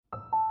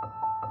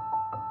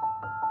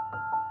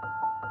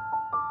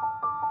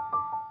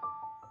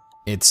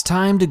It's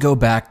time to go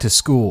back to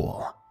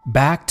school.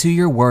 Back to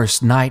your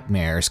worst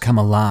nightmares come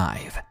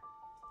alive.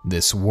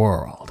 This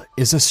world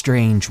is a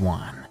strange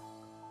one.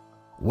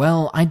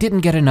 Well, I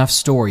didn't get enough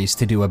stories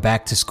to do a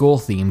back-to-school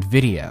themed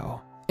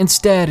video.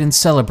 Instead, in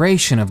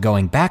celebration of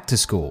going back to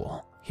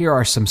school, here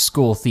are some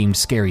school-themed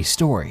scary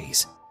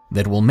stories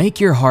that will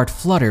make your heart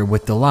flutter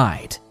with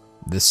delight,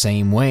 the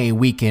same way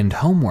weekend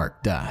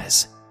homework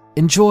does.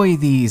 Enjoy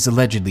these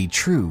allegedly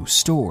true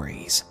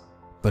stories.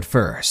 But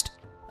first,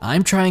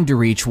 I'm trying to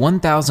reach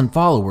 1,000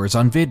 followers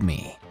on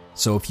VidMe,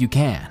 so if you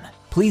can,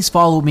 please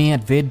follow me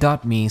at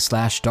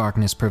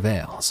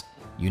vid.me/darknessprevails.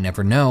 You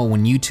never know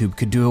when YouTube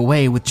could do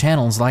away with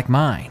channels like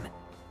mine.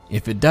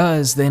 If it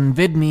does, then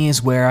VidMe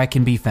is where I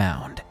can be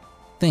found.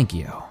 Thank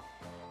you.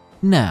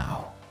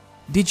 Now,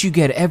 did you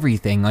get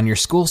everything on your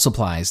school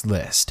supplies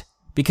list?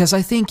 Because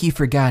I think you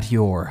forgot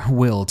your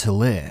will to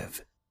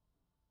live.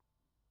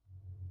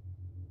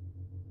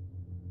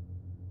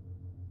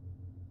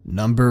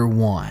 Number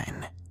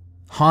 1.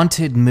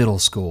 Haunted Middle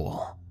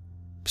School.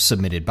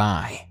 Submitted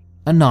by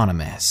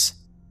Anonymous.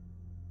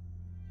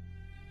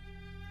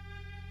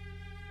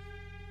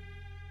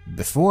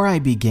 Before I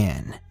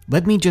begin,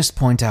 let me just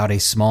point out a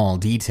small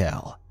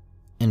detail.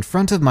 In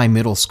front of my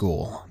middle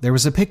school, there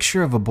was a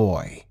picture of a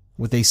boy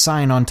with a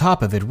sign on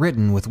top of it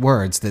written with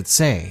words that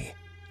say,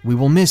 "We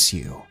will miss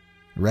you.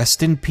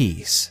 Rest in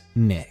peace,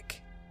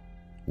 Nick."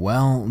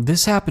 Well,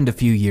 this happened a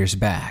few years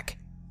back.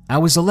 I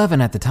was 11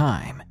 at the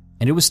time,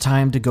 and it was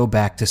time to go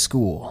back to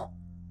school.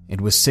 It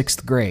was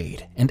 6th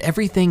grade, and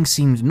everything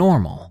seemed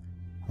normal,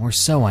 or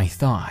so I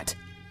thought.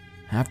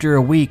 After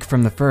a week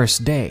from the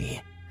first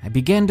day, I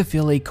began to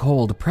feel a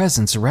cold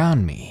presence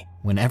around me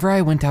whenever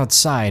I went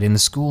outside in the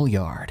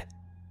schoolyard.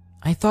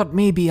 I thought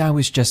maybe I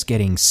was just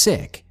getting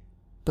sick,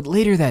 but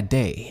later that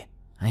day,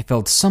 I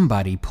felt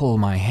somebody pull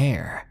my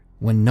hair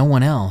when no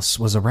one else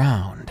was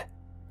around.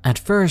 At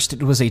first,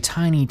 it was a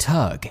tiny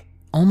tug,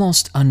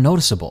 almost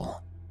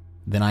unnoticeable.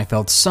 Then I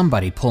felt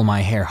somebody pull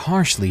my hair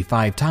harshly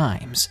 5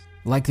 times,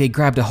 like they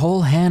grabbed a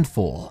whole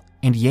handful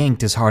and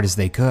yanked as hard as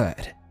they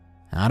could.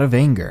 Out of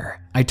anger,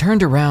 I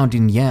turned around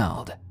and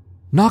yelled,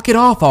 "Knock it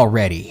off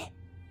already!"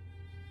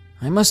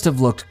 I must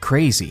have looked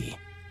crazy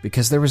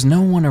because there was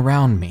no one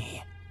around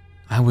me.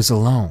 I was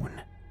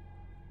alone.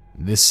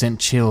 This sent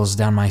chills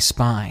down my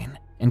spine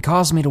and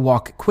caused me to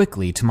walk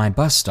quickly to my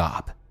bus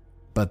stop.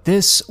 But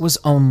this was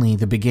only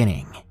the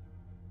beginning.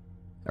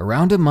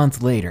 Around a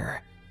month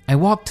later, I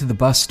walked to the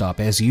bus stop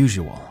as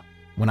usual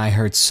when I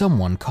heard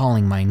someone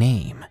calling my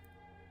name.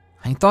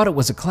 I thought it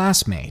was a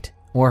classmate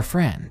or a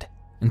friend,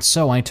 and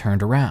so I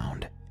turned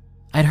around.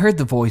 I'd heard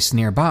the voice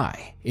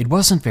nearby. It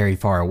wasn't very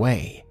far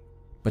away,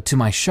 but to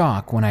my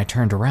shock, when I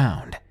turned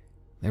around,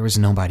 there was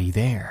nobody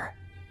there.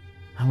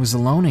 I was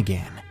alone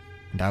again,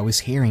 and I was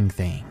hearing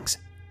things.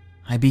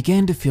 I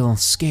began to feel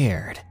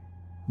scared.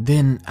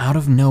 Then, out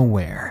of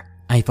nowhere,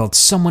 I felt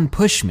someone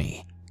push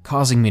me,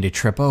 causing me to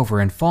trip over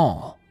and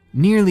fall,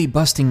 nearly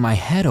busting my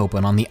head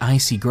open on the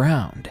icy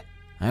ground.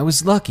 I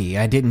was lucky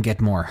I didn't get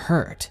more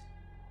hurt.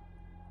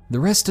 The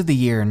rest of the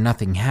year,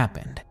 nothing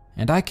happened,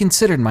 and I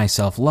considered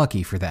myself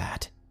lucky for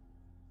that.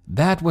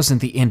 That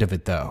wasn't the end of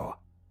it, though.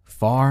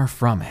 Far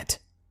from it.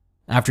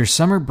 After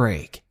summer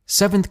break,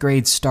 7th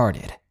grade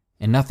started,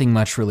 and nothing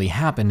much really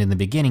happened in the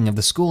beginning of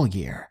the school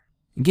year,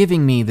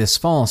 giving me this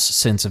false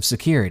sense of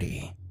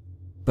security.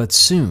 But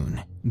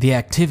soon, the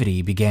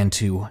activity began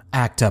to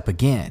act up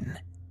again.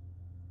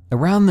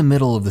 Around the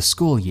middle of the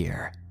school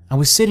year, I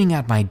was sitting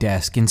at my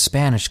desk in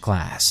Spanish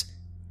class.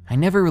 I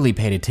never really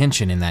paid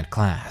attention in that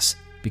class,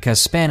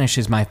 because Spanish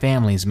is my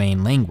family's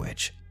main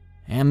language,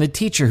 and the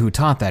teacher who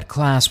taught that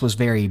class was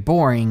very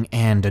boring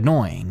and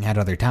annoying at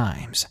other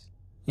times.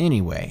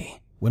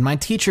 Anyway, when my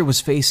teacher was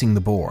facing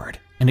the board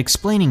and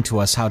explaining to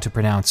us how to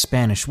pronounce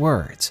Spanish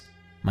words,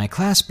 my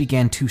class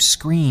began to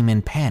scream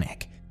in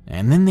panic,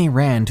 and then they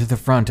ran to the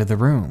front of the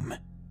room.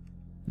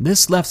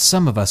 This left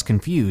some of us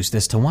confused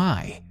as to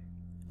why.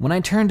 When I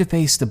turned to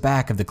face the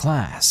back of the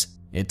class,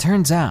 it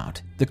turns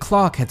out the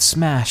clock had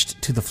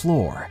smashed to the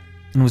floor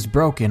and was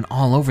broken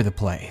all over the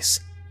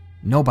place.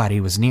 Nobody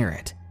was near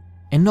it,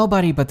 and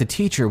nobody but the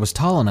teacher was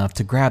tall enough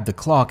to grab the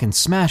clock and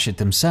smash it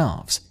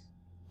themselves.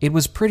 It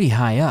was pretty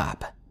high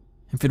up.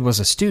 If it was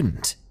a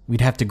student,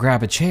 we'd have to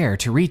grab a chair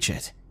to reach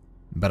it.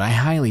 But I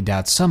highly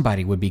doubt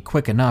somebody would be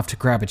quick enough to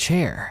grab a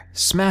chair,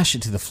 smash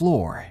it to the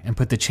floor, and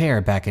put the chair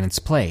back in its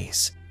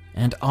place.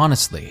 And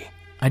honestly,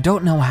 I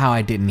don't know how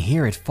I didn't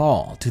hear it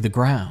fall to the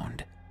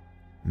ground.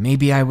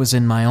 Maybe I was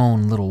in my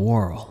own little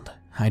world,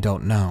 I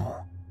don't know.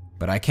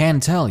 But I can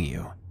tell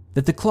you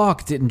that the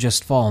clock didn't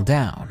just fall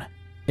down.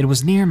 It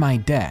was near my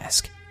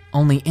desk,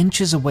 only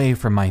inches away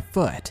from my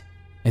foot,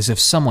 as if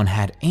someone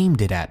had aimed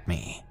it at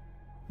me.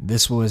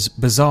 This was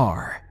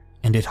bizarre,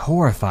 and it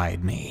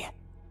horrified me.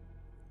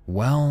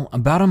 Well,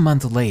 about a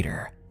month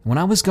later, when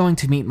I was going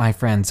to meet my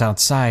friends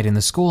outside in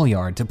the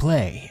schoolyard to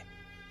play,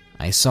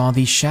 I saw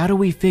the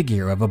shadowy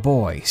figure of a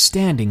boy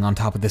standing on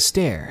top of the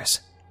stairs,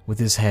 with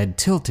his head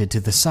tilted to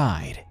the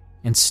side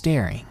and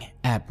staring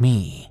at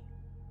me.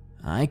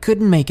 I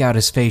couldn't make out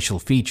his facial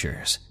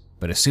features,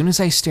 But as soon as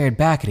I stared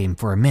back at him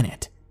for a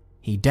minute,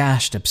 he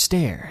dashed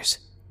upstairs,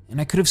 and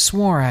I could have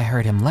swore I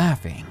heard him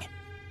laughing.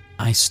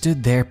 I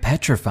stood there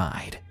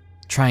petrified,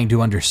 trying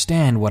to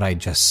understand what I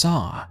just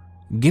saw.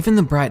 Given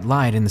the bright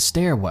light in the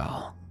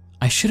stairwell,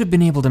 I should have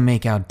been able to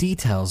make out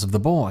details of the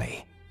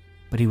boy,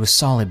 but he was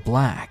solid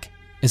black,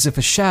 as if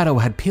a shadow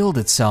had peeled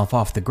itself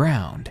off the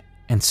ground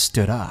and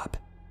stood up.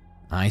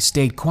 I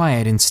stayed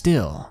quiet and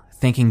still,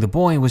 thinking the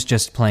boy was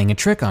just playing a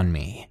trick on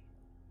me.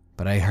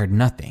 But I heard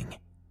nothing.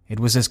 It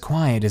was as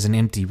quiet as an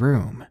empty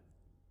room.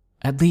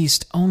 At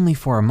least only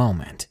for a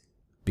moment,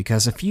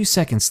 because a few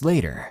seconds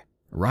later,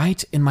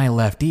 right in my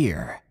left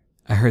ear,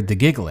 I heard the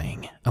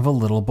giggling of a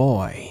little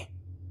boy.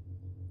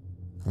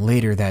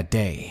 Later that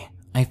day,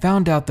 I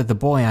found out that the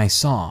boy I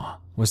saw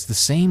was the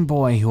same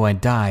boy who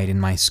had died in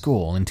my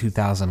school in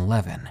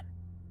 2011.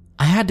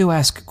 I had to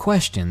ask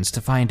questions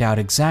to find out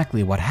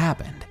exactly what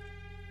happened,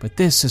 but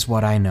this is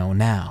what I know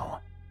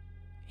now.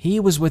 He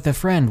was with a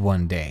friend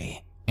one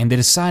day, and they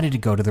decided to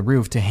go to the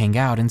roof to hang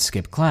out and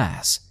skip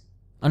class.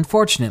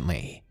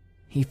 Unfortunately,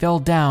 he fell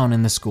down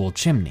in the school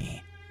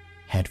chimney,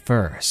 head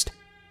first.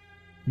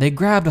 They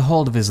grabbed a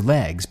hold of his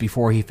legs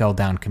before he fell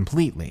down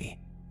completely.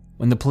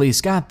 When the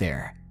police got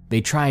there,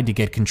 they tried to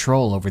get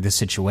control over the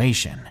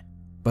situation,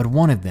 but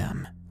one of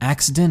them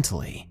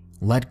accidentally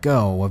let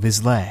go of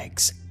his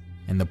legs,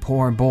 and the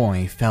poor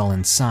boy fell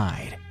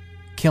inside,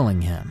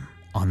 killing him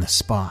on the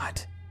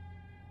spot.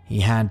 He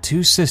had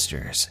 2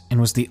 sisters and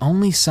was the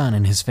only son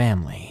in his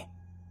family.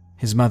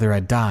 His mother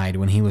had died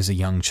when he was a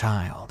young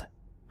child.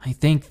 I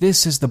think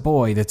this is the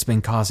boy that's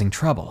been causing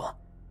trouble,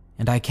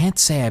 and I can't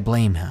say I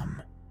blame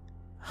him.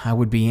 I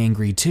would be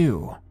angry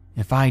too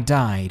if I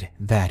died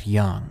that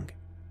young.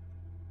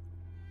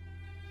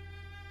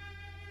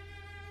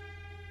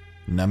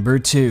 Number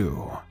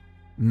 2.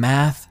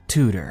 Math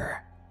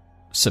Tutor.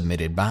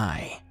 Submitted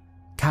by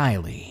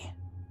Kylie.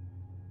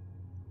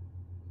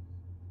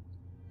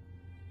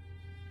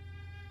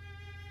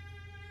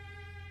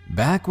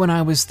 Back when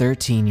I was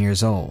 13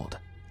 years old,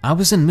 I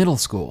was in middle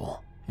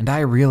school, and I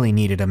really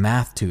needed a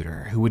math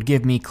tutor who would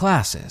give me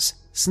classes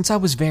since I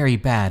was very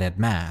bad at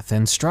math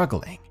and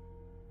struggling.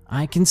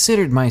 I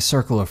considered my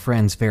circle of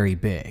friends very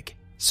big,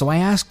 so I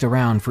asked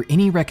around for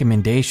any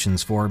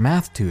recommendations for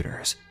math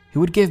tutors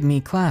who would give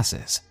me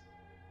classes.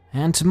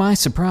 And to my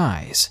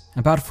surprise,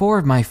 about 4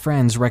 of my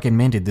friends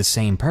recommended the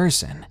same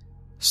person.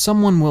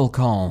 Someone we'll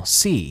call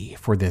C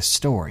for this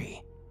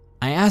story.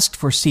 I asked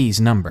for C's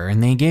number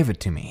and they gave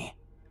it to me.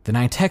 Then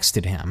I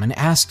texted him and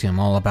asked him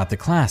all about the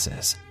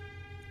classes.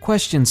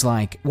 Questions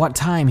like what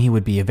time he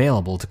would be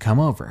available to come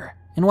over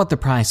and what the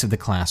price of the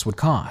class would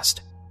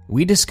cost.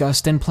 We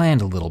discussed and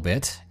planned a little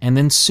bit, and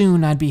then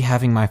soon I'd be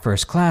having my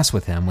first class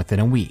with him within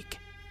a week.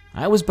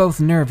 I was both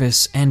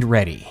nervous and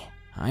ready.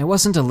 I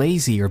wasn't a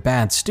lazy or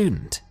bad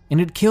student,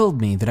 and it killed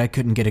me that I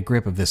couldn't get a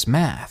grip of this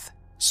math,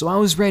 so I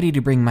was ready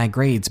to bring my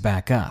grades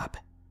back up.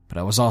 But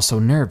I was also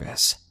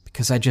nervous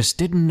because I just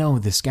didn't know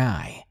this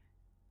guy.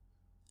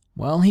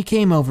 Well, he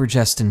came over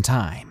just in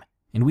time,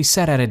 and we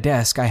sat at a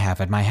desk I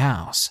have at my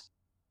house.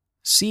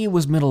 C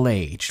was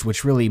middle-aged,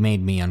 which really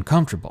made me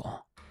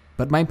uncomfortable,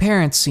 but my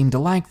parents seemed to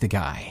like the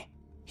guy.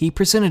 He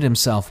presented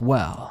himself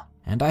well,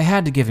 and I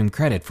had to give him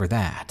credit for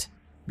that.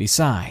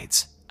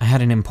 Besides, I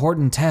had an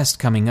important test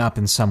coming up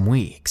in some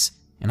weeks,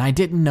 and I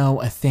didn't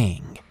know a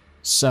thing,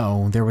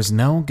 so there was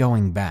no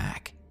going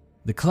back.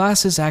 The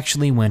classes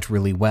actually went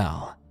really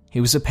well.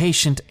 He was a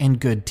patient and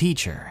good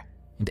teacher,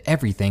 and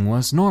everything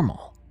was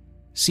normal.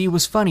 C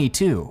was funny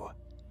too,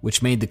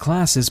 which made the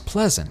classes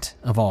pleasant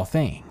of all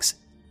things.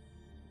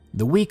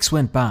 The weeks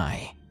went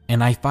by,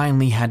 and I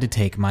finally had to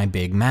take my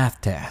big math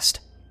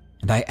test,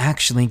 and I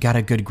actually got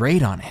a good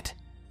grade on it.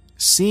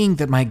 Seeing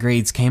that my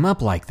grades came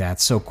up like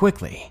that so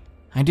quickly,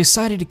 I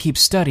decided to keep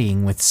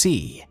studying with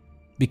C,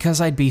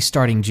 because I'd be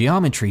starting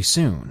geometry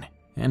soon,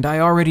 and I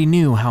already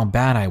knew how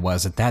bad I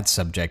was at that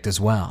subject as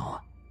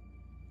well.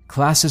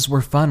 Classes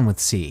were fun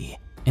with C,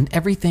 and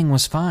everything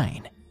was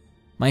fine.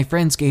 My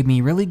friends gave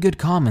me really good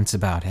comments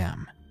about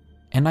him,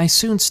 and I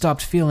soon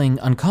stopped feeling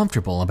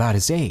uncomfortable about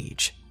his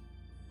age.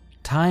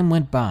 Time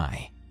went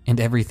by, and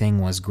everything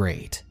was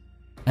great,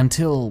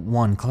 until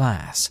one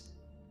class.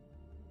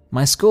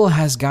 My school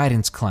has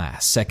guidance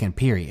class second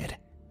period,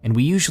 and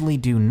we usually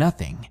do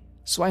nothing,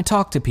 so I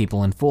talk to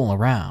people and fool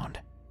around.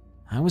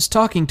 I was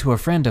talking to a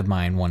friend of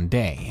mine one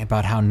day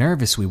about how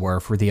nervous we were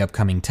for the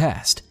upcoming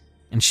test,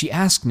 and she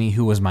asked me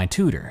who was my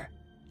tutor.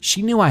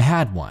 She knew I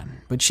had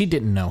one, but she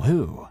didn't know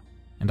who,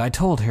 and I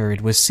told her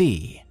it was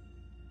C.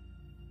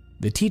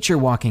 The teacher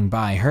walking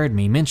by heard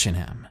me mention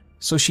him,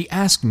 so she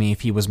asked me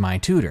if he was my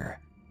tutor.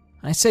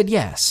 I said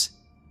yes,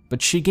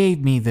 but she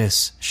gave me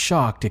this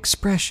shocked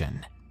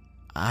expression.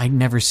 I'd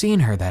never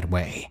seen her that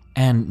way,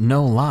 and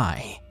no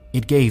lie,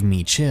 it gave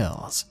me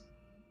chills.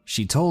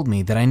 She told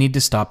me that I need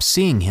to stop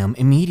seeing him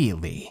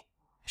immediately.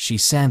 She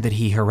said that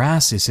he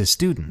harasses his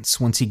students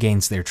once he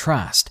gains their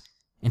trust,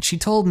 and she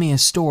told me a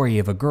story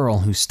of a girl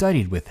who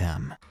studied with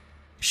him.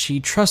 She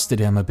trusted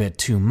him a bit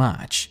too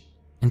much,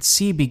 and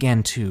C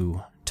began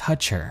to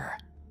touch her.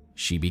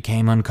 She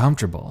became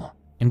uncomfortable,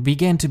 and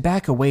began to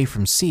back away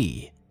from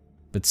C,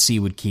 but C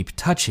would keep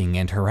touching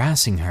and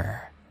harassing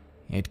her.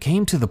 It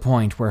came to the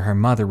point where her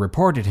mother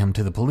reported him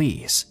to the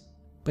police,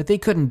 but they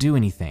couldn't do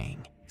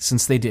anything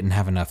since they didn't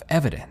have enough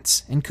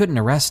evidence and couldn't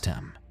arrest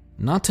him.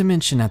 Not to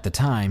mention at the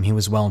time he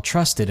was well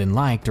trusted and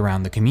liked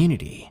around the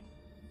community.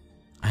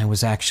 I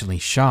was actually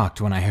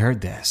shocked when I heard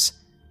this.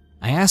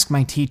 I asked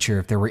my teacher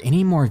if there were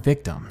any more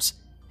victims,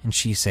 and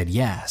she said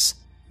yes,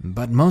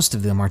 but most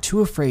of them are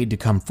too afraid to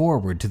come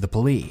forward to the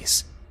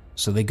police,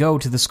 so they go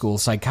to the school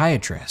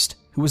psychiatrist,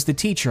 who was the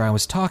teacher I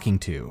was talking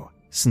to,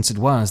 since it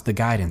was the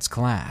guidance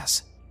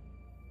class.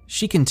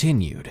 She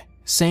continued,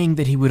 saying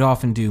that he would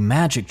often do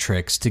magic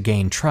tricks to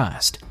gain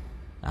trust.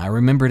 I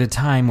remembered a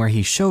time where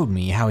he showed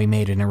me how he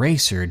made an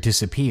eraser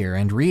disappear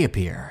and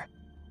reappear.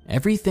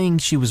 Everything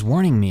she was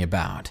warning me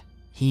about,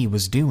 he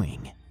was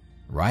doing.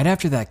 Right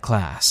after that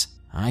class,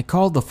 I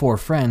called the 4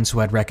 friends who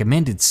had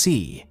recommended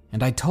C,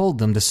 and I told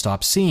them to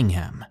stop seeing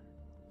him.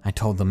 I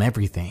told them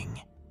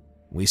everything.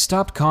 We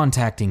stopped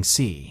contacting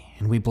C,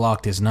 and we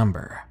blocked his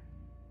number.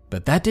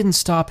 But that didn't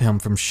stop him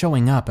from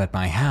showing up at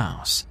my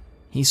house.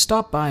 He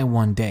stopped by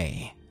one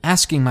day,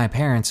 asking my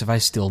parents if I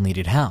still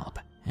needed help,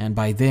 and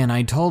by then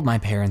I told my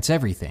parents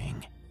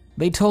everything.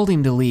 They told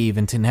him to leave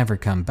and to never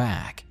come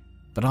back,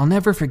 but I'll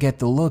never forget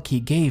the look he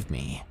gave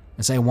me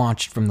as I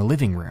watched from the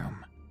living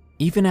room.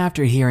 Even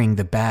after hearing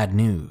the bad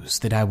news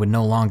that I would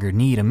no longer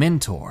need a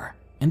mentor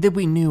and that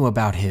we knew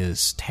about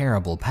his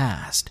terrible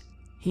past,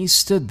 he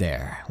stood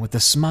there with a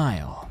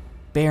smile,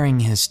 baring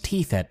his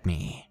teeth at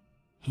me.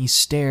 He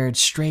stared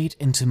straight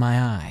into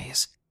my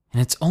eyes,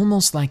 and it's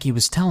almost like he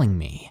was telling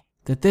me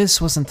that this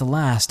wasn't the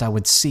last I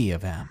would see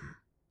of him.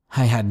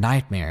 I had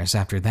nightmares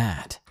after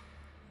that.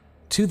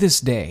 To this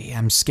day,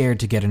 I'm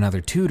scared to get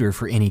another tutor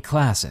for any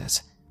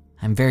classes.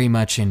 I'm very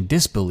much in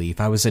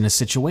disbelief I was in a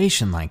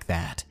situation like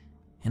that,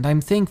 and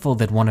I'm thankful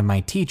that one of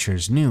my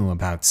teachers knew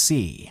about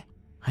C.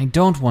 I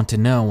don't want to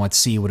know what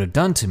C would have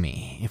done to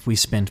me if we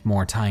spent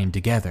more time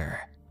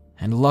together,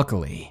 and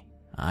luckily,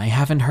 I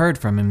haven't heard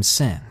from him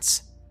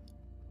since.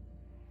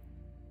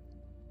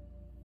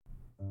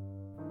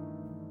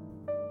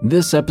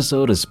 This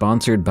episode is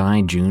sponsored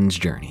by June's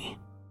Journey.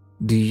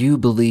 Do you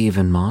believe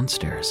in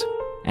monsters?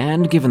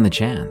 And given the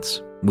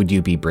chance, would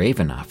you be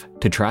brave enough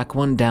to track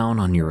one down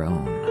on your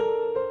own?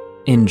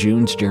 In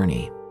June's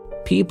Journey,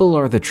 people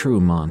are the true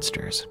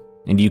monsters,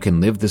 and you can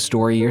live the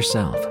story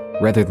yourself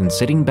rather than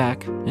sitting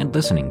back and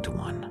listening to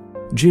one.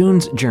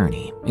 June's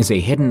Journey is a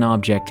hidden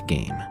object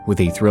game with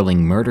a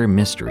thrilling murder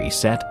mystery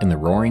set in the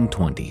Roaring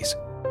 '20s.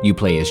 You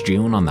play as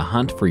June on the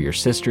hunt for your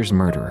sister's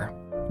murderer.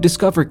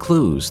 Discover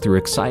clues through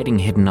exciting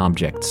hidden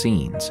object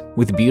scenes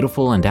with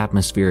beautiful and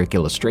atmospheric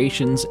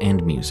illustrations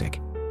and music.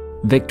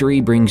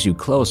 Victory brings you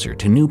closer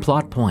to new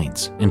plot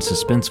points and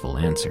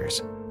suspenseful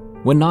answers.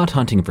 When not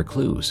hunting for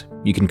clues,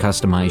 you can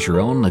customize your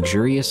own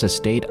luxurious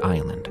estate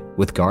island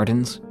with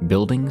gardens,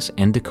 buildings,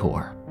 and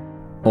decor.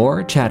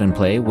 Or chat and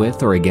play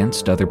with or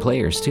against other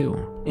players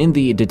too, in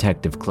the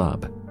Detective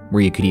Club,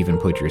 where you could even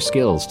put your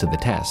skills to the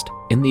test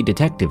in the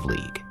Detective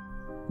League.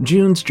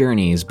 June's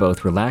Journey is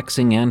both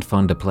relaxing and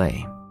fun to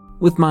play.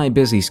 With my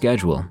busy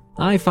schedule,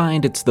 I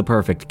find it's the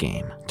perfect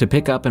game to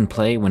pick up and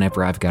play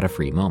whenever I've got a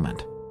free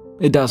moment.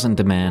 It doesn't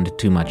demand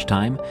too much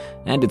time,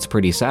 and it's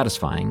pretty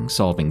satisfying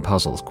solving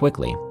puzzles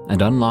quickly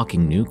and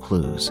unlocking new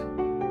clues.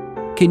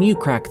 Can you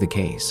crack the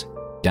case?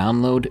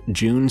 Download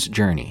June's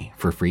Journey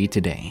for free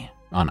today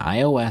on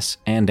iOS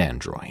and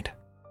Android.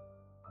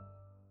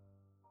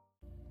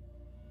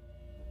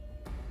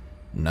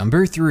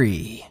 Number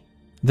 3.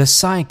 The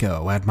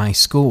Psycho at My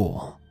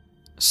School.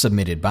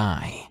 Submitted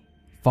by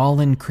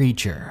Fallen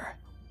Creature.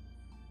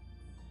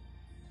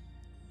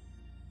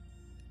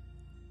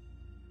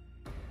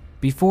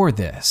 Before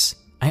this,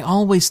 I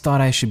always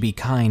thought I should be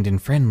kind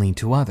and friendly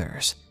to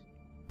others,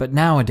 but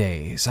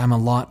nowadays I'm a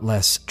lot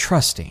less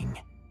trusting.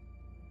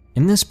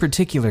 In this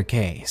particular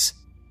case,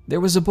 there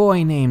was a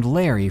boy named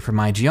Larry from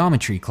my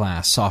geometry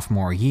class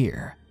sophomore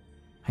year.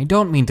 I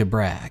don't mean to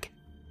brag,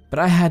 but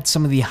I had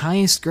some of the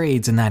highest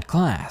grades in that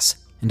class,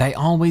 and I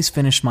always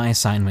finished my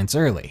assignments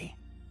early.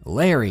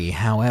 Larry,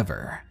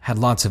 however, had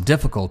lots of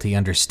difficulty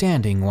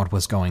understanding what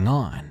was going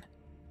on.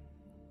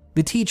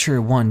 The teacher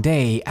one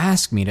day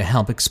asked me to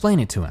help explain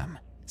it to him,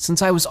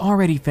 since I was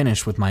already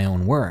finished with my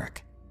own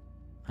work.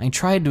 I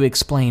tried to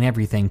explain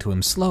everything to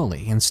him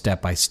slowly and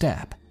step by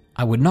step.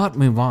 I would not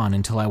move on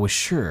until I was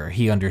sure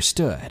he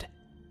understood.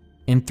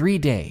 In 3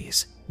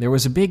 days, there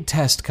was a big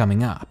test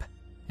coming up,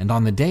 and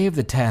on the day of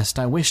the test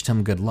I wished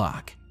him good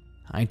luck.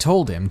 I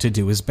told him to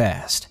do his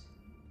best.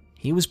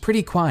 He was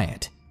pretty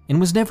quiet and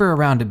was never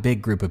around a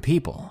big group of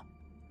people,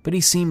 but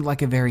he seemed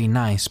like a very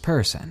nice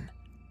person.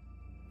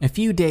 A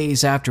few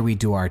days after we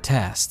do our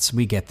tests,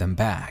 we get them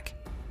back.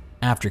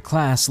 After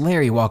class,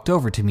 Larry walked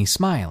over to me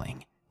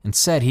smiling and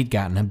said he'd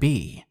gotten a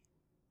B.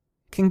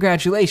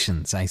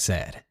 "Congratulations," I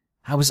said.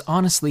 I was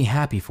honestly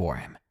happy for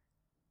him.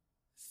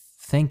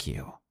 "Thank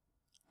you.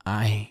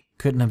 I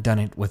couldn't have done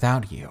it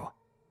without you,"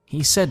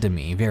 he said to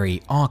me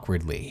very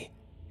awkwardly,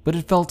 but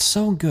it felt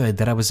so good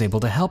that I was able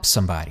to help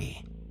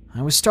somebody.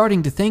 I was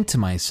starting to think to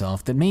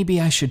myself that maybe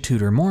I should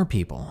tutor more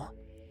people.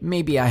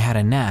 Maybe I had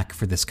a knack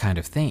for this kind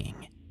of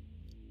thing.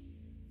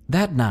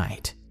 That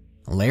night,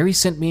 Larry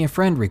sent me a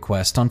friend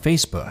request on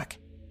Facebook.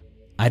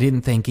 I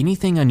didn't think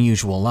anything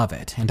unusual of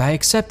it, and I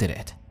accepted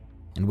it.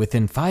 And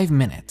within 5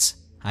 minutes,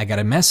 I got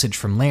a message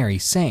from Larry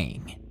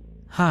saying,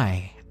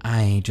 "Hi,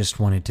 I just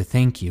wanted to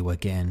thank you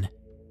again.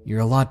 You're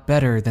a lot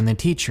better than the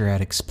teacher at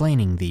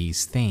explaining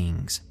these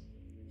things.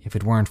 If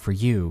it weren't for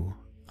you,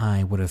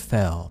 I would have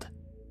failed."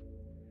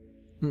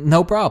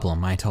 "No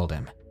problem," I told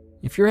him.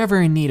 "If you're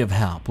ever in need of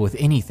help with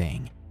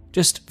anything,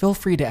 just feel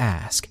free to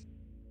ask."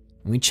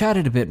 We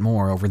chatted a bit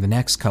more over the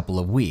next couple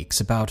of weeks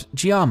about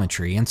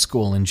geometry and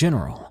school in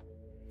general.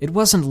 It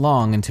wasn't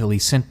long until he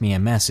sent me a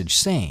message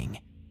saying,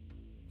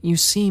 "You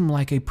seem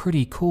like a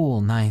pretty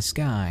cool, nice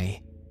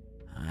guy.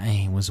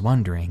 I was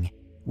wondering,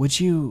 would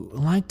you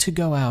like to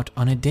go out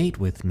on a date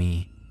with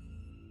me?"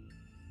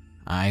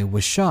 I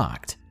was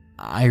shocked.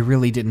 I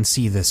really didn't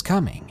see this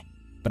coming,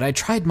 but I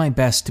tried my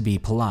best to be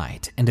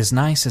polite and as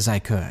nice as I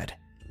could.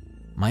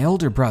 My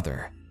older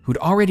brother, who'd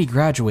already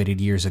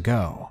graduated years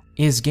ago,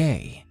 is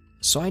gay,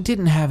 so I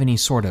didn't have any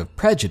sort of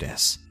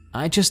prejudice.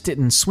 I just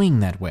didn't swing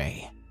that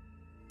way.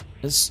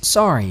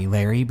 "Sorry,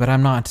 Larry, but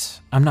I'm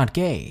not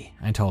gay,"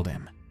 I told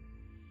him.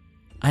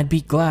 "I'd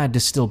be glad to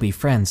still be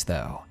friends,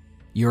 though.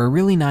 You're a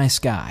really nice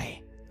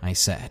guy," I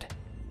said.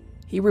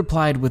 He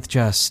replied with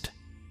just,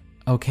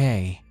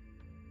 "Okay,"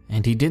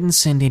 and he didn't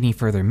send any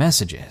further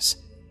messages.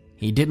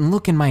 He didn't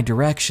look in my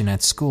direction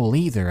at school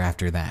either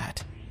after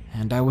that,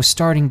 and I was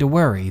starting to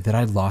worry that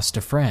I'd lost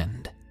a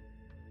friend.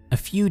 A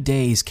few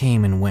days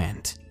came and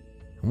went.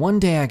 One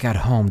day I got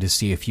home to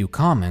see a few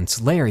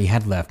comments Larry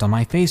had left on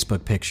my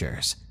Facebook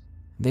pictures.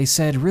 They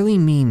said really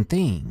mean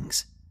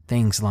things.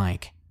 Things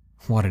like,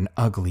 "What an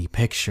ugly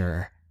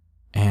picture,"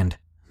 and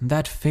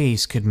 "That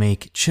face could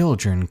make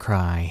children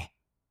cry."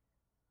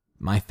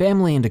 My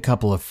family and a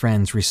couple of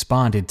friends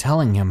responded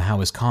telling him how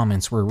his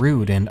comments were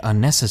rude and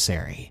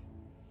unnecessary,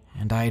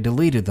 and I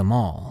deleted them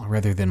all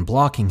rather than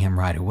blocking him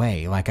right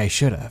away like I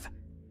should have,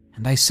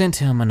 and I sent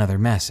him another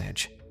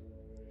message.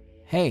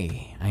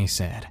 "Hey," I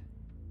said,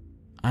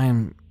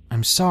 I'm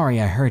sorry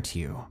I hurt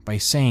you by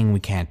saying we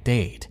can't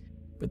date,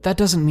 but that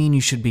doesn't mean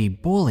you should be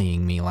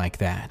bullying me like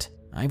that.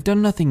 I've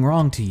done nothing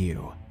wrong to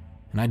you,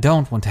 and I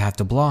don't want to have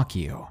to block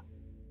you."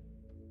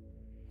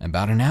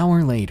 About an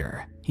hour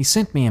later, he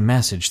sent me a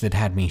message that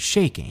had me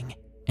shaking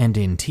and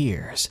in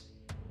tears.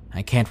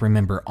 I can't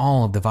remember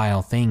all of the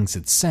vile things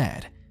it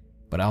said,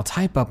 but I'll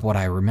type up what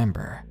I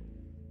remember.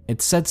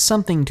 It said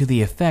something to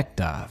the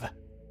effect of,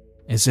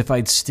 "As if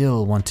I'd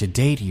still want to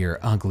date your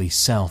ugly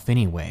self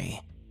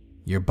anyway.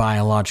 Your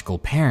biological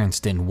parents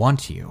didn't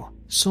want you,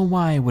 so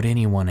why would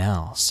anyone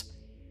else?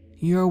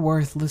 You're a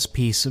worthless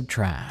piece of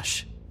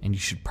trash, and you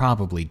should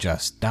probably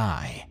just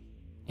die.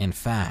 In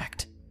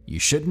fact, you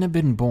shouldn't have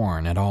been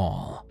born at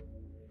all.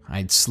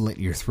 I'd slit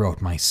your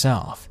throat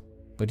myself,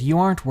 but you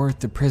aren't worth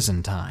the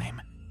prison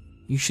time.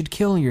 You should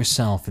kill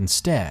yourself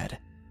instead.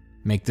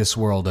 Make this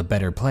world a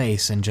better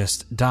place and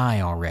just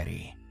die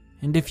already.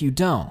 And if you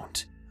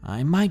don't,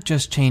 I might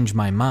just change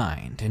my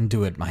mind and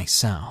do it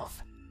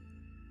myself."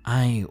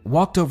 I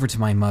walked over to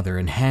my mother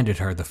and handed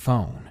her the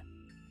phone.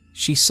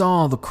 She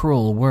saw the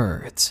cruel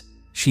words,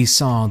 she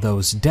saw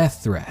those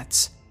death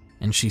threats,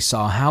 and she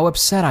saw how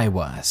upset I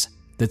was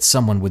that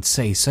someone would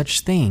say such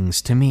things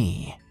to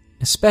me,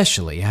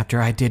 especially after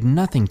I did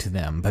nothing to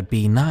them but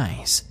be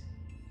nice.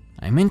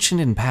 I mentioned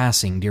in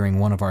passing during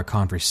one of our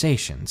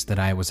conversations that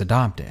I was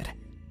adopted,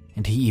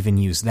 and he even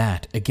used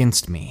that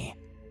against me.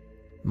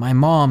 My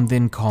mom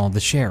then called the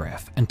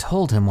sheriff and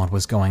told him what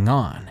was going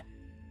on.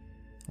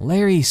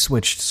 Larry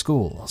switched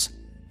schools,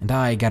 and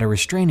I got a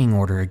restraining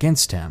order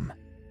against him.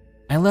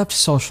 I left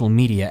social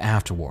media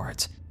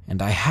afterwards,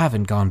 and I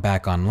haven't gone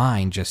back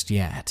online just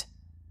yet.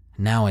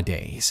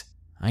 Nowadays,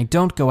 I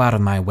don't go out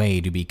of my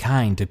way to be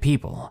kind to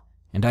people,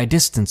 and I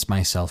distance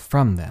myself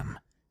from them.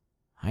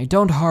 I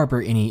don't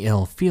harbor any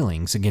ill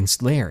feelings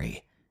against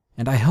Larry,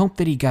 and I hope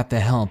that he got the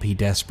help he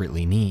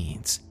desperately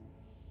needs.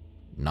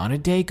 Not a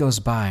day goes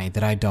by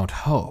that I don't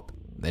hope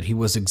that he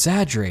was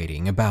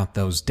exaggerating about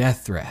those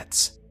death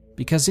threats.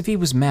 Because if he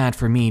was mad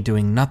for me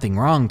doing nothing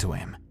wrong to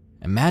him,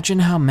 imagine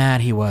how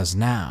mad he was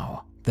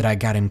now that I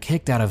got him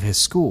kicked out of his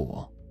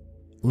school.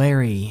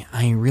 Larry,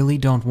 I really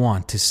don't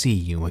want to see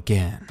you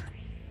again.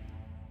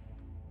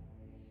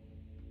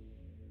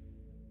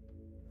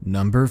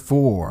 Number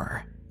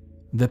 4.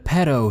 The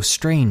Pedo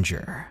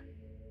Stranger.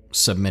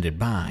 Submitted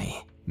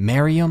by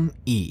Miriam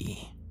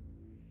E.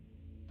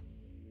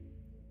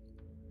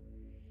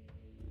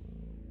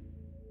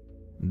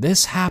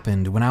 This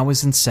happened when I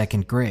was in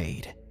 2nd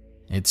grade.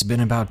 It's been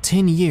about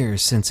 10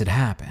 years since it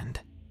happened.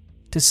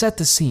 To set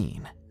the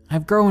scene,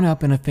 I've grown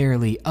up in a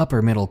fairly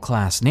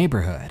upper-middle-class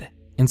neighborhood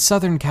in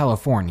Southern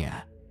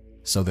California,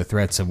 so the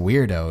threats of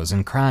weirdos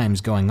and crimes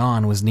going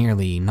on was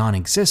nearly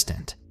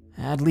non-existent,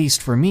 at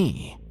least for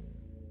me.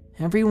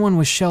 Everyone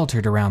was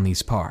sheltered around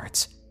these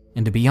parts,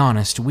 and to be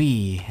honest,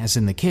 we, as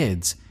in the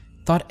kids,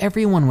 thought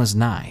everyone was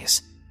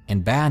nice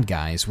and bad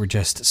guys were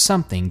just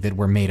something that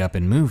were made up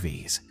in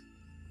movies.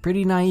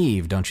 Pretty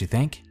naive, don't you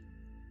think?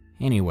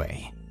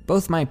 Anyway,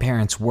 both my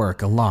parents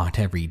work a lot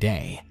every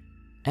day.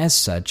 As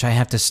such, I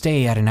have to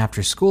stay at an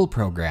after-school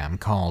program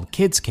called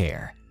Kids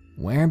Care,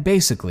 where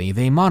basically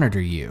they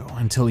monitor you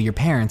until your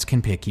parents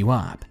can pick you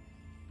up.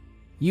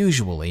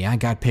 Usually, I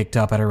got picked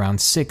up at around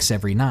 6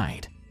 every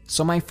night,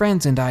 so my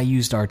friends and I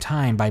used our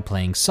time by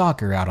playing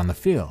soccer out on the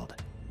field.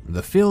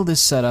 The field is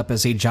set up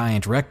as a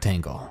giant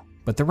rectangle,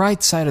 but the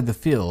right side of the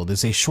field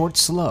is a short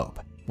slope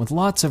with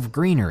lots of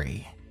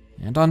greenery,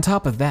 and on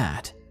top of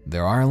that,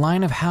 there are a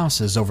line of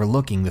houses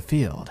overlooking the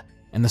field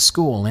and the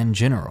school in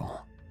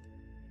general.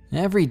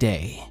 Every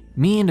day,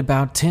 me and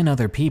about 10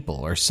 other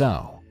people or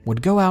so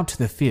would go out to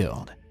the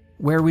field,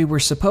 where we were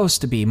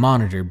supposed to be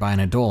monitored by an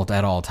adult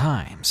at all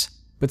times,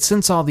 but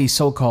since all these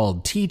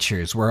so-called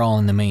teachers were all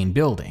in the main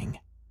building,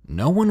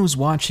 no one was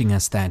watching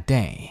us that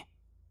day.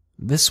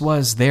 This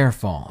was their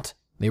fault.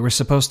 They were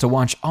supposed to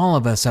watch all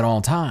of us at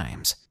all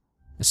times,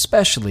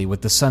 especially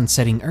with the sun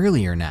setting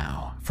earlier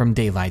now from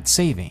daylight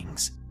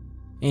savings.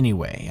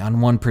 Anyway,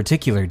 on one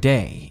particular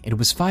day, it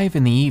was 5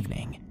 in the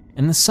evening,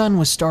 and the sun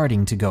was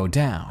starting to go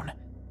down.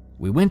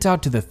 We went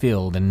out to the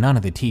field and none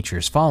of the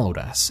teachers followed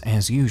us,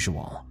 as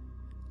usual.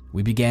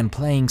 We began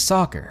playing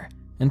soccer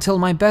until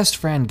my best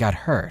friend got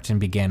hurt and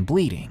began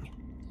bleeding,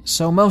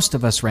 so most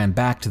of us ran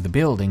back to the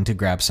building to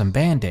grab some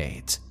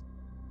band-aids.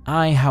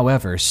 I,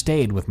 however,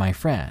 stayed with my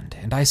friend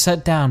and I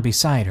sat down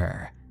beside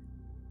her.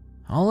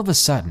 All of a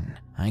sudden,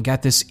 I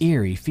got this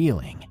eerie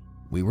feeling.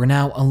 We were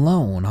now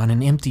alone on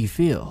an empty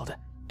field,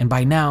 and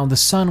by now the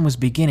sun was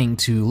beginning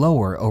to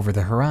lower over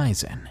the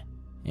horizon,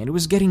 and it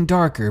was getting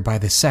darker by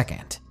the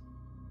second.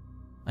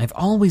 I've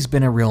always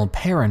been a real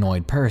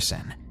paranoid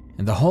person,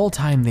 and the whole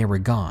time they were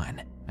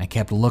gone, I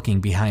kept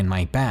looking behind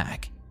my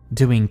back,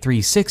 doing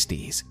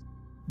 360s,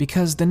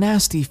 because the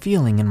nasty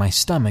feeling in my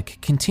stomach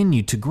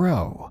continued to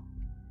grow.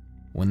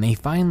 When they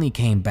finally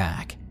came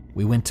back,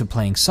 we went to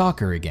playing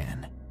soccer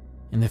again,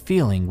 and the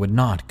feeling would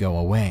not go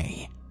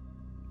away.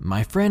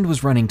 My friend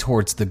was running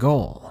towards the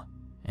goal,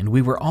 and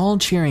we were all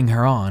cheering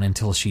her on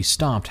until she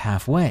stopped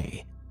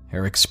halfway.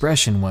 Her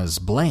expression was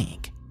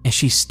blank as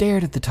she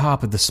stared at the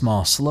top of the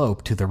small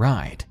slope to the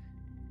right.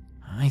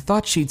 I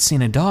thought she'd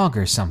seen a dog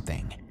or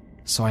something,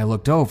 so I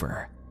looked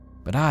over,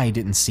 but I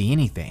didn't see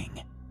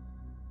anything.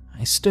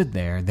 I stood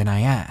there, then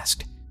I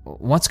asked,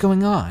 "What's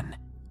going on?"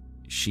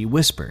 She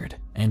whispered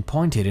and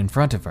pointed in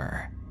front of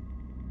her.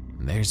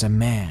 "There's a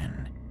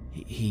man.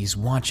 He's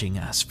watching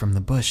us from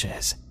the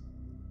bushes."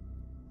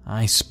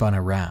 I spun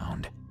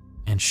around,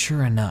 and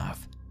sure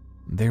enough,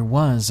 there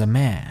was a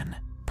man,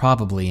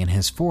 probably in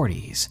his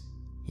 40s.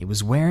 He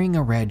was wearing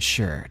a red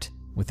shirt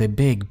with a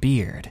big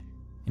beard,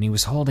 and he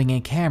was holding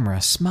a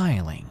camera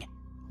smiling,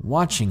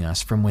 watching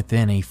us from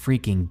within a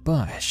freaking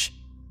bush.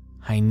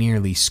 I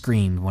nearly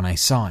screamed when I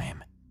saw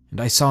him, and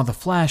I saw the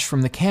flash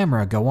from the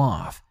camera go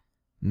off.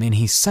 Then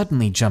he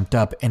suddenly jumped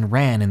up and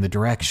ran in the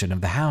direction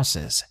of the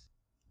houses.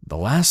 The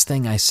last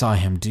thing I saw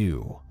him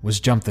do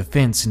was jump the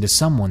fence into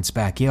someone's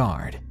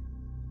backyard.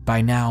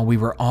 By now we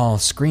were all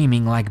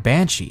screaming like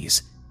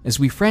banshees as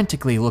we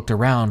frantically looked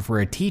around for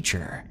a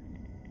teacher.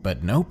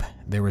 But nope,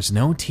 there was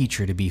no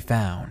teacher to be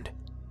found.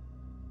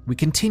 We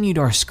continued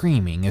our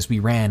screaming as we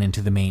ran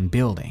into the main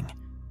building.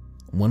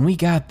 When we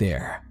got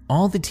there,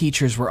 all the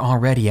teachers were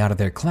already out of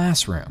their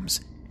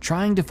classrooms,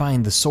 trying to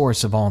find the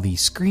source of all the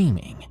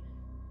screaming.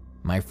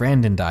 My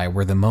friend and I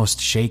were the most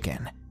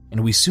shaken,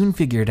 and we soon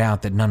figured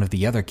out that none of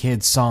the other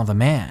kids saw the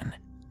man,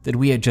 that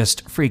we had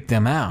just freaked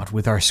them out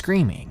with our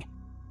screaming.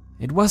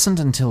 It wasn't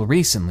until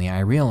recently I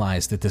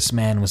realized that this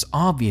man was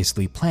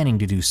obviously planning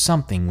to do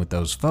something with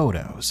those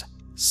photos,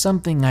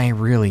 something I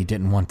really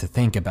didn't want to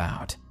think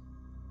about.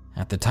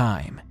 At the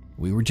time,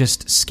 we were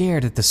just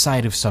scared at the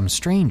sight of some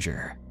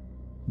stranger.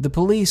 The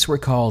police were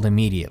called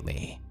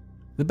immediately.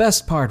 The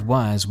best part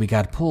was we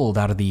got pulled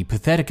out of the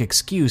pathetic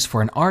excuse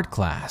for an art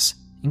class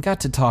and got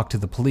to talk to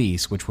the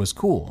police, which was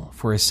cool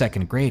for a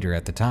second grader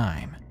at the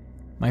time.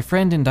 My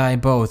friend and I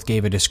both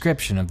gave a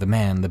description of the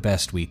man the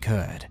best we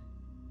could.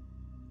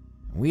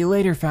 We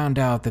later found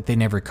out that they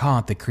never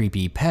caught the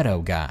creepy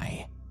pedo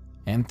guy,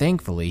 and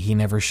thankfully he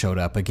never showed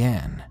up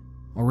again.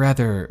 Or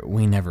rather,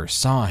 we never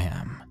saw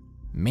him.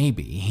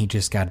 Maybe he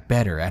just got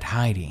better at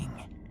hiding.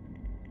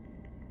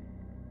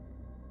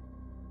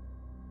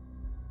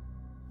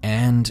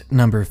 And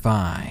number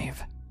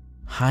 5,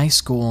 high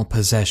school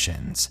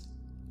possessions.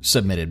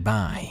 Submitted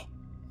by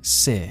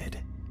Sid.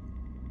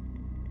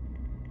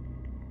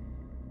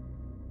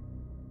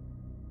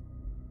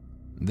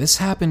 This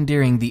happened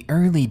during the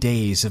early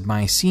days of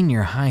my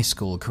senior high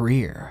school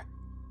career.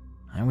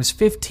 I was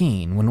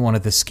 15 when one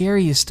of the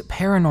scariest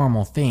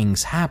paranormal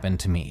things happened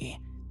to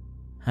me.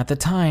 At the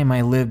time,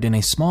 I lived in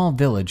a small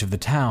village of the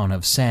town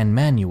of San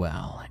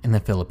Manuel in the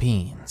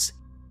Philippines.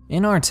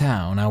 In our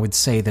town, I would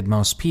say that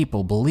most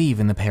people believe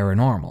in the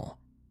paranormal,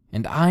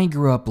 and I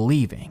grew up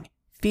believing,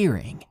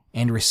 fearing,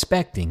 and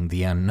respecting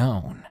the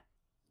unknown.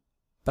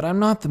 But I'm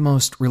not the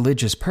most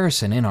religious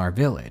person in our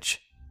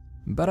village,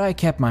 but I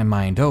kept my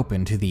mind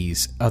open to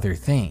these other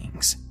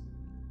things.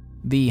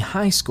 The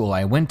high school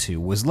I went to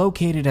was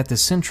located at the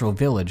central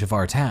village of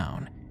our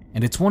town,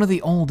 and it's one of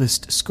the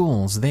oldest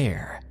schools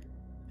there.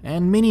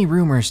 And many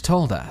rumors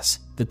told us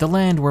that the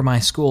land where my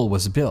school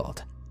was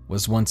built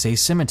was once a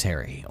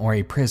cemetery or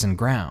a prison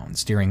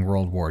grounds during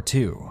World War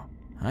II.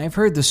 I've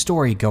heard the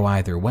story go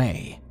either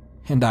way,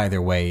 and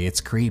either way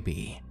it's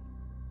creepy.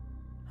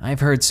 I've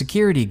heard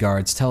security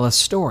guards tell us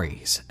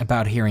stories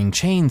about hearing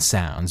chain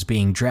sounds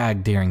being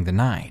dragged during the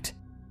night.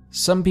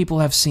 Some people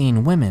have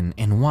seen women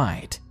in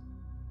white,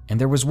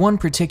 and there was one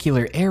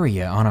particular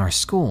area on our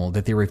school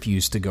that they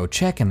refused to go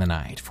check in the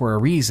night for a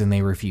reason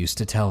they refused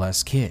to tell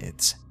us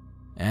kids.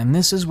 And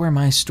this is where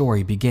my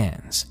story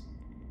begins.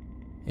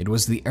 It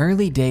was the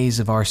early days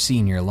of our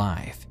senior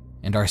life,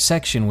 and our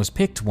section was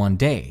picked one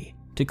day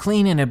to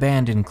clean an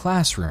abandoned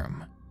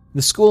classroom.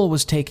 The school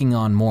was taking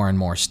on more and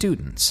more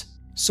students,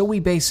 so we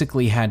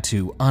basically had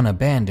to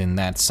unabandon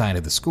that side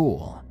of the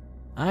school.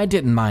 I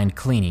didn't mind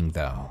cleaning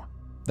though.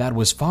 That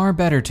was far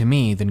better to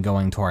me than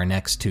going to our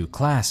next 2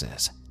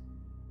 classes.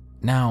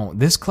 Now,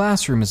 this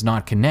classroom is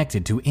not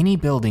connected to any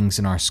buildings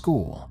in our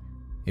school.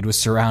 It was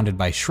surrounded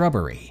by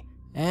shrubbery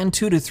and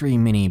 2 to 3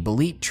 mini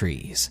bolete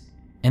trees,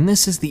 and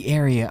this is the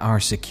area our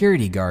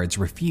security guards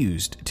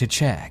refused to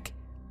check.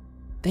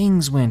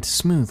 Things went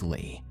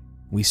smoothly.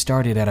 We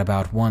started at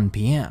about 1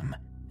 p.m.,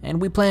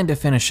 and we planned to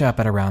finish up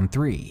at around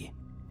 3.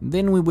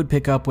 Then we would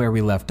pick up where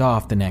we left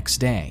off the next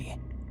day.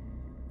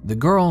 The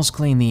girls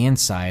clean the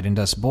inside and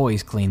us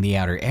boys clean the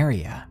outer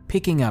area,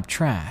 picking up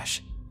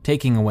trash,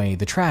 taking away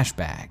the trash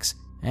bags,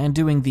 and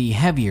doing the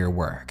heavier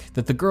work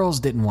that the girls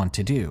didn't want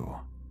to do.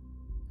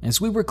 As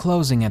we were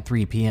closing at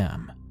 3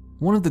 p.m.,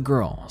 one of the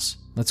girls,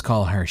 let's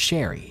call her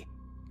Sherry,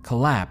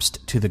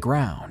 collapsed to the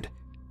ground,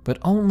 but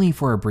only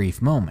for a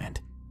brief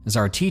moment, as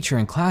our teacher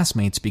and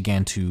classmates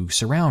began to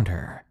surround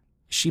her.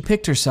 She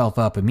picked herself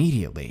up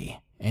immediately,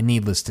 and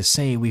needless to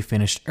say, we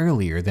finished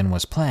earlier than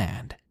was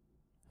planned.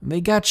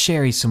 They got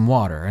Sherry some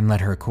water and let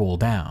her cool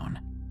down.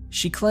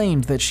 She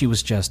claimed that she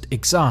was just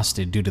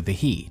exhausted due to the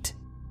heat.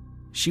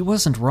 She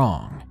wasn't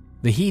wrong.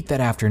 The heat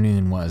that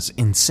afternoon was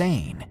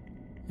insane.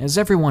 As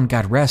everyone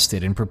got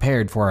rested and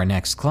prepared for our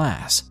next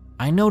class,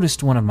 I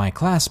noticed one of my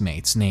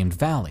classmates named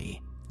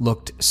Valley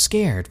looked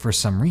scared for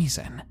some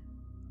reason.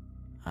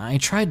 I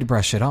tried to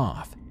brush it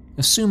off,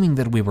 assuming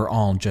that we were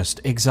all just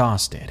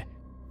exhausted.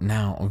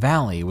 Now,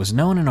 Valley was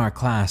known in our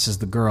class as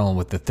the girl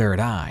with the third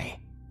eye,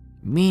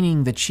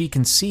 meaning that she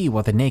can see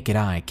what the naked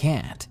eye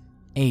can't,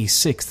 a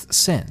sixth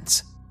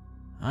sense.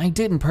 I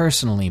didn't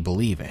personally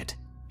believe it.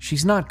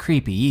 She's not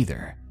creepy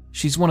either.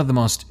 She's one of the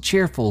most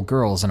cheerful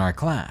girls in our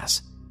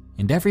class,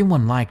 and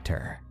everyone liked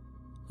her.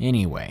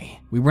 Anyway,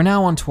 we were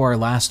now on to our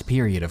last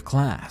period of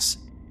class.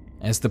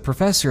 As the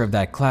professor of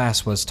that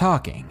class was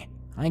talking,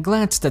 I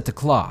glanced at the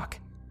clock.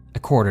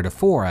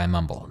 3:45, I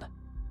mumbled.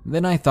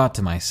 Then I thought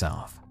to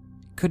myself,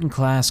 couldn't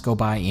class go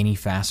by any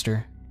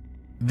faster?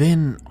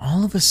 Then,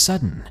 all of a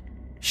sudden,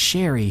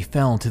 Sherry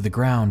fell to the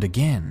ground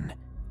again.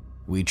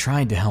 We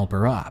tried to help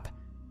her up,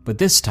 but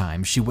this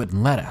time she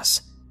wouldn't let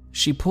us.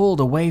 She pulled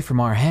away from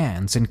our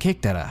hands and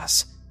kicked at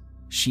us.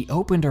 She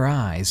opened her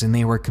eyes and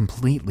they were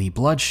completely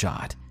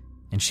bloodshot,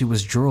 and she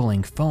was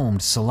drooling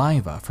foamed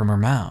saliva from her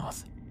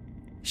mouth.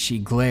 She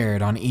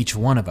glared on each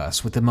one of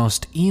us with the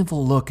most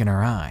evil look in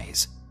her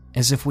eyes,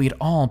 as if we'd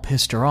all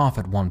pissed her off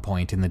at one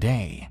point in the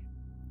day.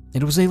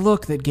 It was a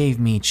look that gave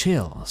me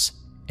chills,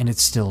 and it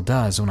still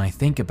does when I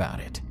think about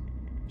it.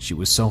 She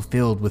was so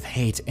filled with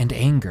hate and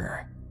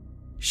anger.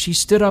 She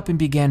stood up and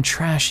began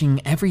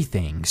trashing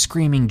everything,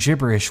 screaming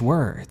gibberish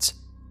words.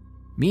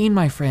 Me and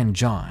my friend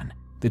John,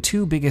 the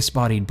 2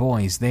 biggest-bodied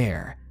boys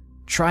there,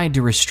 tried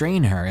to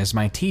restrain her as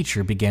my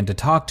teacher began to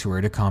talk to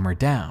her to calm her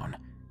down.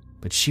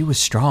 But she was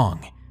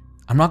strong.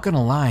 I'm not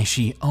gonna lie,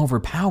 she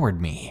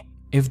overpowered me.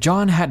 If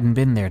John hadn't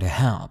been there to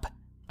help,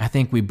 I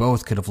think we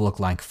both could have looked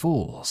like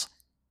fools.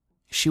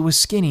 She was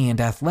skinny and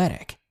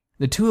athletic.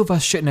 The 2 of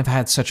us shouldn't have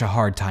had such a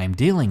hard time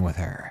dealing with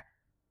her.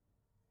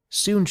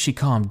 Soon she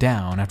calmed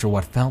down after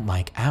what felt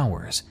like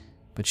hours,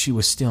 but she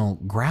was still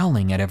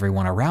growling at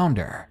everyone around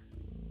her.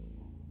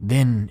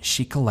 Then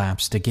she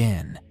collapsed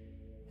again,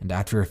 and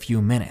after a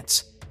few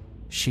minutes,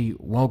 she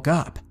woke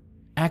up,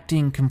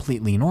 acting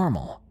completely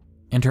normal,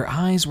 and her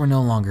eyes were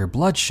no longer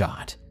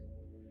bloodshot.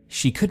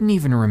 She couldn't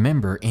even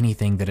remember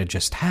anything that had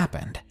just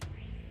happened.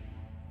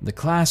 The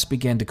class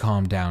began to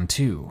calm down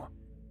too.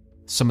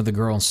 Some of the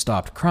girls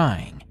stopped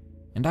crying,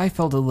 and I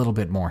felt a little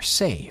bit more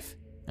safe,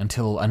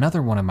 until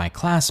another one of my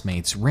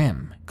classmates,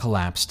 Rim,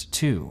 collapsed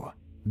too.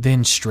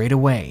 Then straight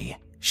away,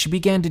 she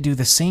began to do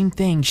the same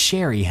thing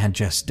Sherry had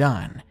just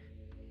done.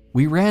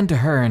 We ran to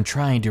her and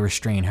tried to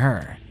restrain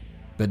her,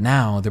 but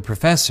now the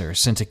professor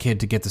sent a kid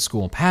to get the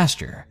school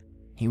pasture.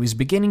 He was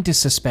beginning to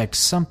suspect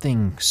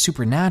something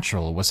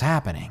supernatural was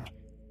happening.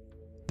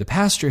 The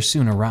pastor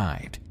soon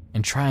arrived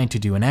and tried to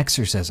do an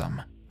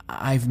exorcism.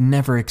 I've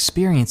never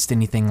experienced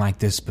anything like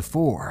this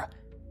before.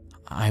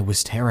 I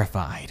was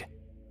terrified.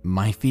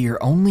 My fear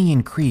only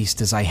increased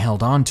as I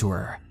held on to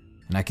her,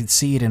 and I could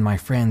see it in my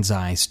friend's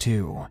eyes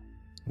too.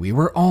 We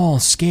were all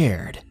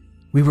scared.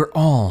 We were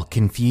all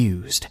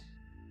confused.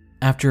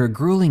 After a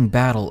grueling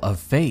battle of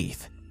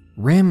faith,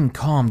 Rim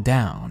calmed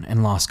down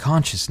and lost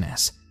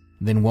consciousness,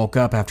 then woke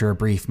up after a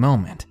brief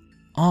moment,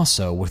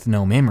 also with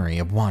no memory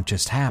of what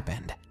just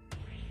happened.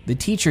 The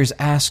teachers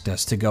asked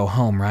us to go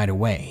home right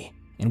away,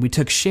 and we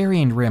took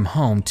Sherry and Rim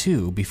home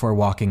too before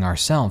walking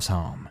ourselves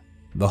home.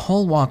 The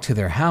whole walk to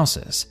their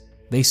houses,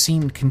 they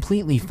seemed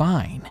completely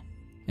fine,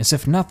 as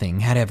if nothing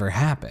had ever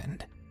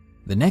happened.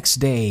 The next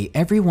day,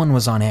 everyone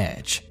was on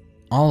edge.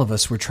 All of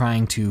us were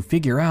trying to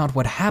figure out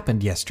what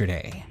happened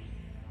yesterday,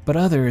 but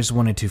others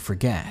wanted to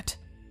forget.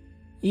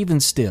 Even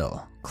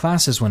still,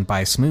 classes went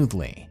by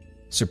smoothly.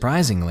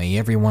 Surprisingly,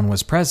 everyone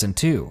was present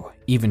too,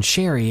 even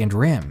Sherry and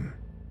Rim.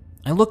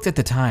 I looked at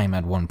the time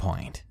at one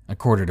point,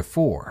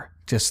 3:45,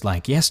 just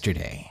like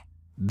yesterday.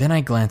 Then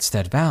I glanced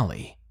at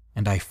Valley,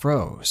 and I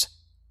froze.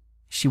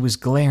 She was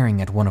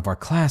glaring at one of our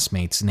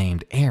classmates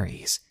named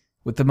Aries,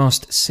 with the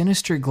most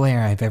sinister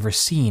glare I've ever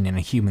seen in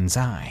a human's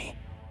eye.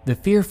 The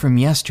fear from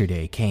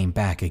yesterday came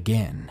back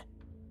again.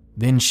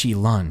 Then she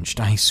lunged,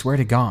 I swear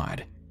to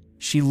God.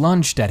 She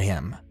lunged at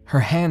him, her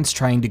hands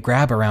trying to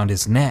grab around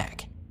his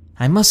neck.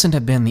 I mustn't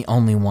have been the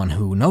only one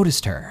who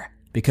noticed her,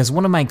 because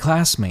one of my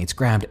classmates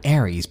grabbed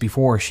Aries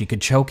before she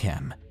could choke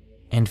him,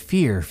 and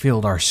fear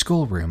filled our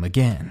schoolroom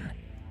again.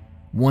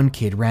 One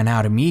kid ran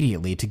out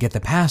immediately to get the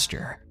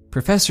pastor.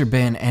 Professor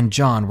Ben and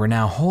John were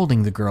now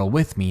holding the girl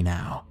with me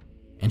now,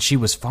 and she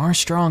was far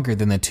stronger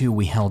than the two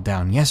we held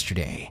down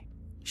yesterday.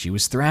 She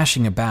was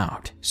thrashing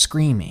about,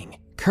 screaming,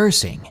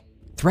 cursing,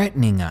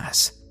 threatening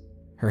us.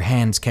 Her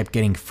hands kept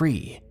getting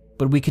free,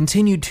 but we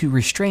continued to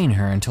restrain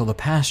her until the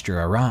pastor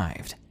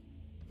arrived.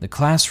 The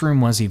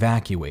classroom was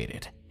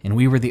evacuated, and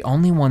we were the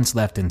only ones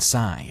left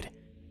inside.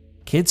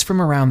 Kids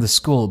from around the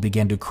school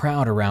began to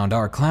crowd around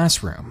our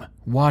classroom,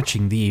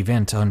 watching the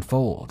event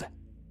unfold.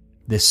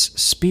 This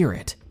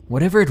spirit,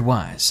 whatever it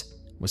was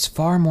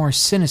far more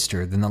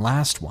sinister than the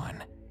last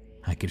one.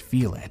 I could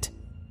feel it.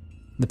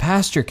 The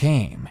pastor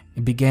came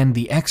and began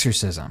the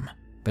exorcism,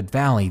 but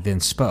Valley then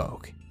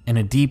spoke, in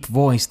a deep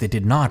voice that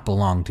did not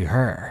belong to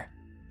her.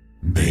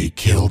 "They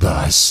killed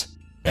us,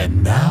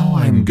 and now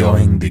I'm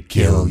going to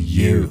kill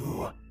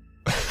you."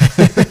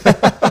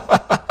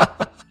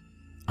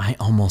 I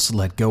almost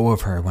let go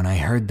of her when I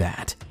heard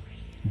that.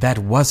 That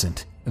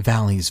wasn't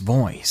Valley's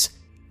voice.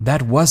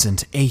 That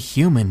wasn't a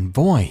human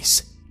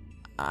voice.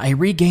 I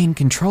regained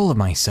control of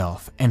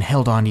myself and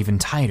held on even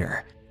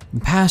tighter. The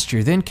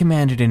pastor then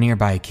commanded a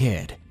nearby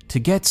kid to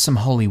get some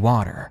holy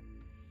water.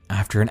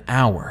 After an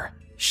hour,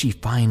 she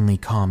finally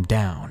calmed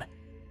down.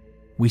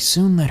 We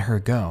soon let her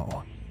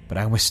go, but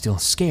I was still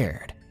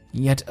scared,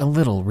 yet a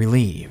little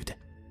relieved.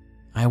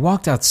 I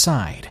walked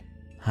outside.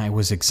 I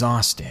was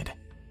exhausted.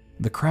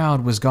 The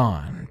crowd was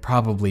gone,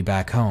 probably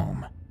back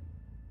home.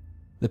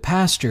 The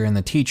pastor and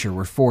the teacher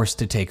were forced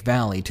to take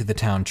Valley to the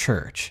town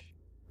church,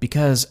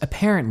 because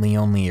apparently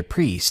only a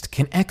priest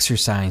can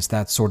exorcise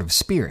that sort of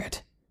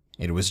spirit.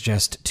 It was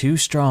just too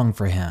strong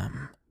for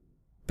him.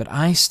 But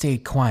I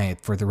stayed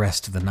quiet for the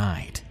rest of the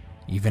night.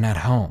 Even at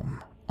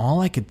home,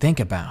 all I could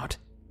think about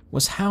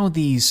was how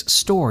these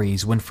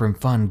stories went from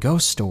fun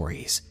ghost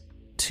stories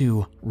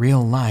to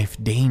real-life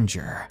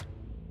danger.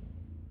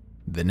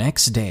 The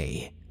next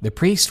day, the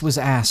priest was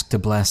asked to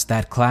bless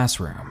that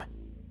classroom.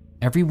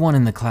 Everyone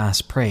in the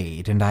class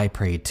prayed, and I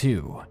prayed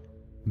too.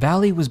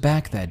 Valley was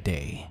back that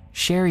day,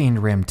 Sherry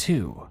and Rim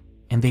too,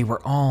 and they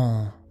were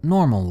all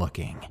normal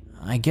looking.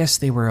 I guess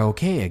they were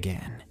okay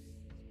again.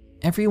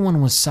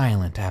 Everyone was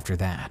silent after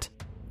that.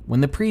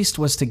 When the priest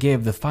was to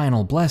give the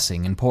final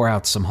blessing and pour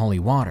out some holy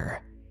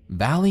water,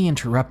 Valley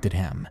interrupted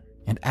him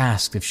and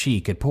asked if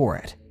she could pour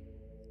it.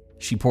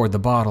 She poured the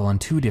bottle on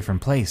 2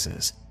 different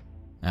places.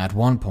 At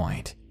one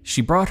point,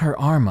 she brought her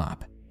arm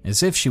up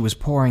as if she was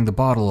pouring the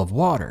bottle of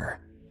water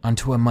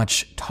onto a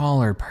much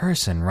taller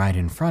person right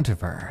in front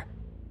of her.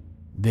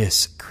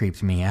 This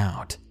creeped me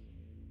out.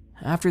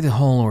 After the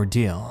whole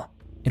ordeal,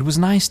 it was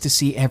nice to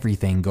see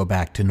everything go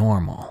back to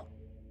normal.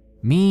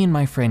 Me and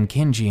my friend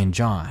Kenji and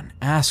John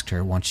asked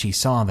her what she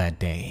saw that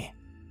day.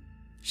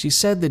 She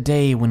said the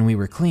day when we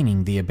were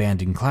cleaning the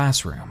abandoned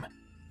classroom,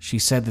 she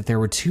said that there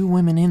were 2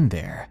 women in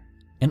there,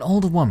 an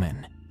old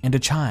woman and a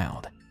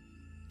child.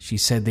 She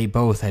said they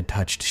both had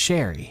touched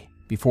Sherry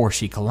before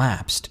she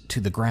collapsed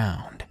to the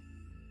ground.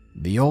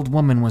 The old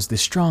woman was the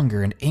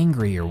stronger and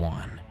angrier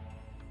one.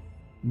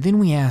 Then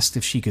we asked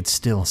if she could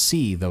still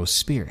see those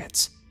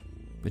spirits,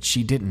 but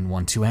she didn't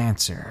want to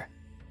answer.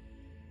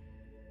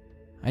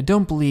 I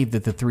don't believe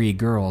that the 3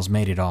 girls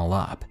made it all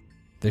up.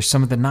 They're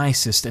some of the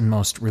nicest and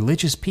most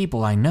religious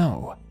people I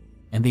know,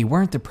 and they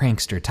weren't the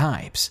prankster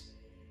types.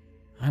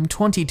 I'm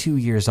 22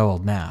 years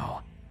old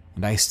now,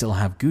 and I still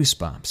have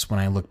goosebumps when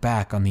I look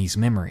back on these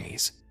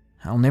memories.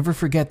 I'll never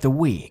forget the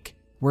week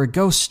where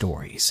ghost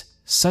stories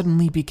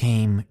suddenly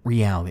became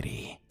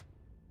reality.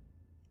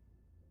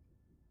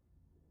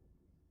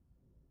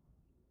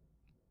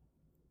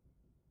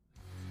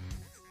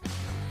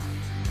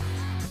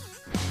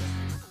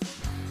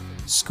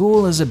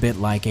 School is a bit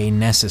like a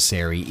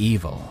necessary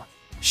evil.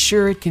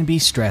 Sure, it can be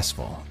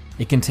stressful.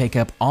 It can take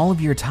up all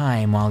of your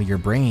time while your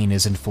brain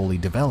isn't fully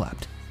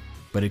developed.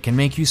 but it can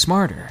make you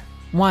smarter,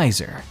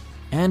 wiser,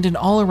 and an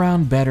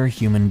all-around better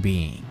human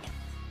being.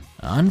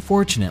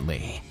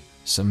 Unfortunately,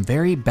 some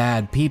very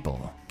bad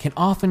people can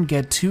often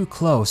get too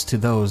close to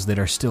those that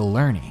are still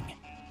learning.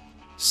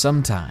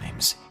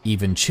 Sometimes,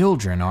 even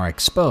children are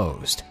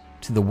exposed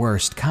to the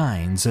worst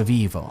kinds of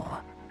evil.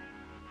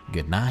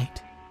 Good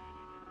night.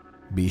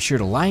 Be sure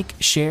to like,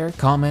 share,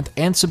 comment,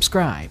 and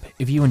subscribe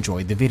if you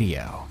enjoyed the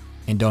video.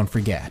 And don't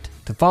forget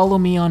to follow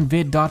me on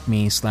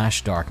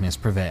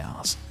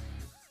vid.me/darknessprevails.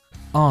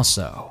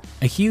 Also,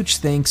 a huge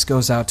thanks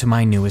goes out to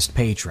my newest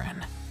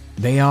patron.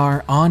 They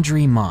are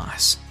Audrey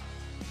Moss.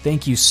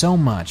 Thank you so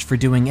much for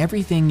doing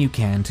everything you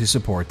can to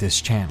support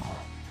this channel.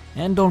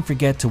 And don't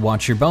forget to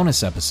watch your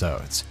bonus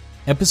episodes.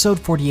 Episode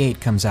 48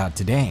 comes out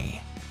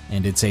today,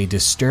 and it's a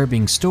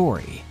disturbing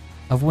story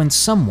of when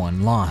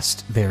someone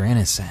lost their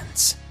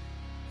innocence.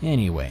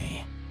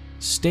 Anyway,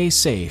 stay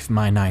safe,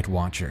 my night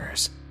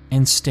watchers,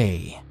 and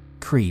stay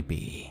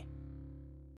creepy.